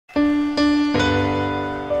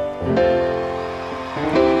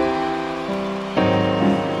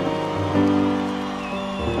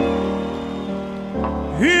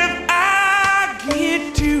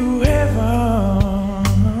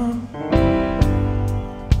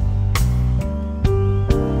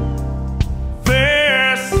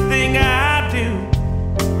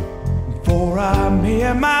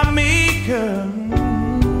met my maker.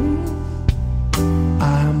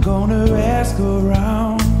 I'm gonna ask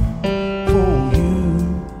around for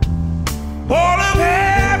you. All of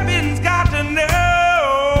heaven's got to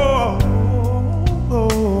know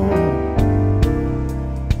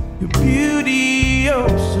your beauty, oh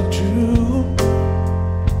so true.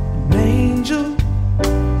 An angel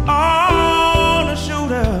on the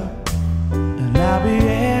shoulder, and I'll be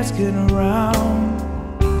asking around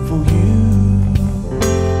for you.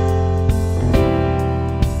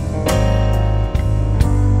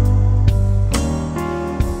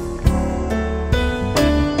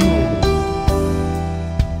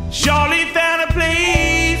 Surely found a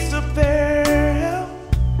place up there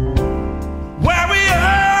where we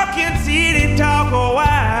all can sit and talk a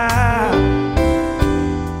while,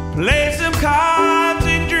 play some cards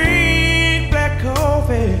and drink black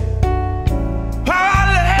coffee. Oh, I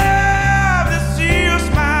love to see you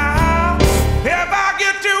smile. If I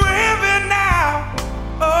get to heaven now,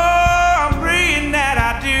 oh, I'm praying that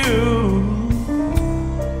I do.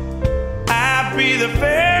 I'll be the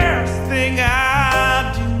first thing I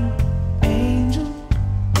do.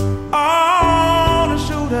 On the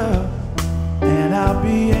shoulder, and I'll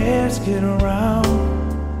be asking around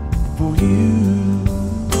for you.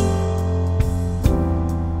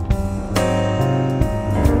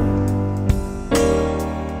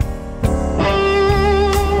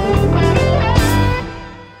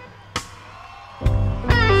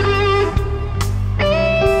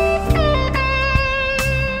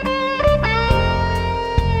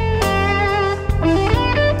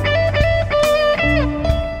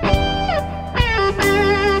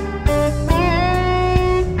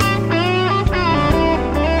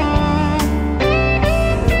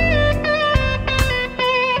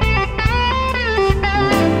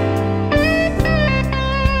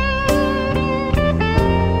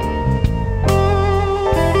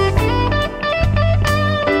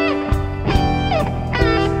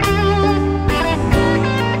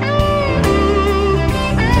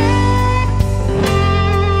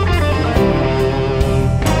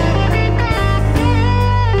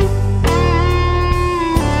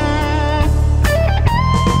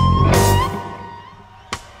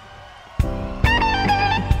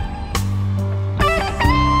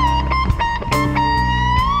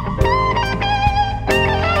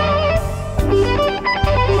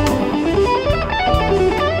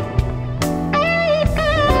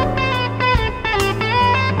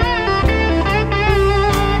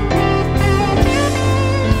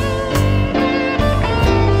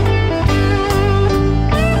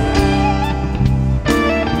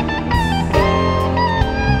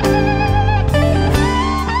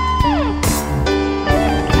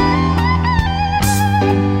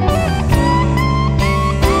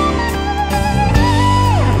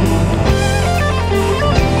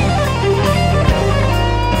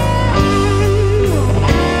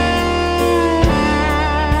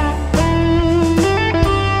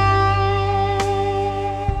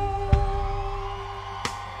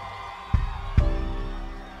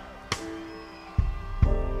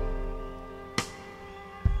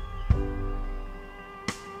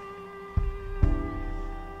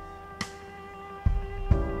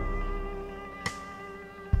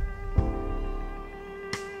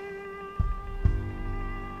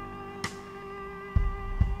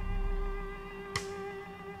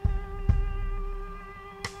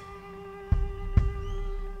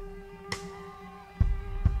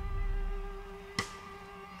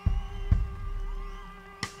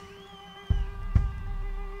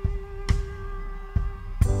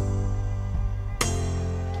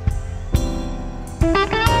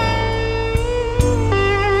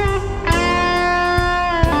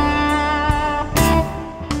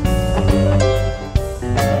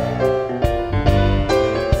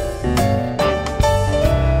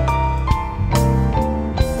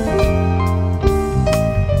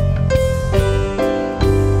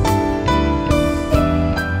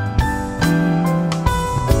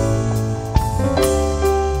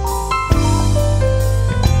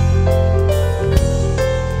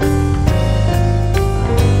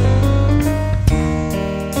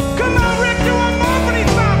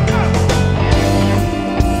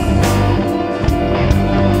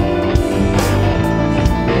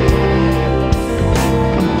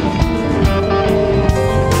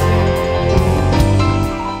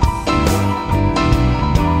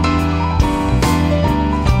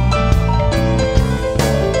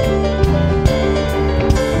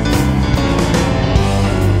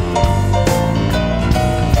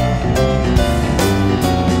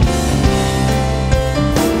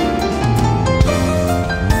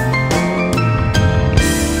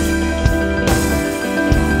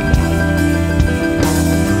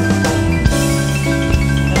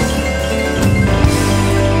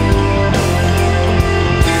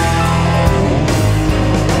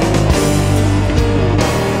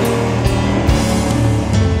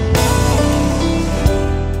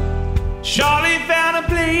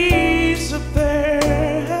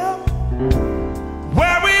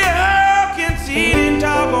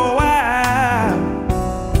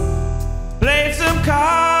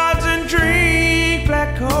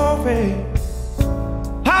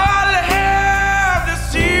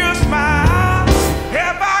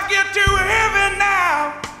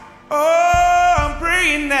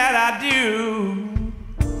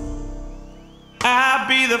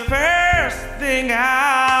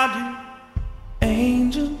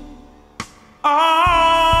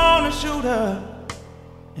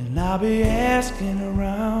 I'll be asking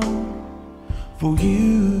around for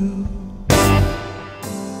you.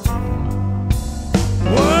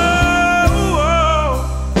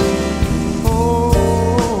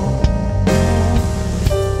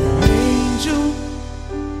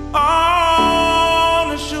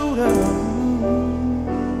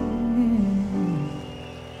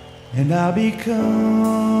 And I'll be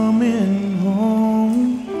coming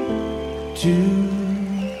home to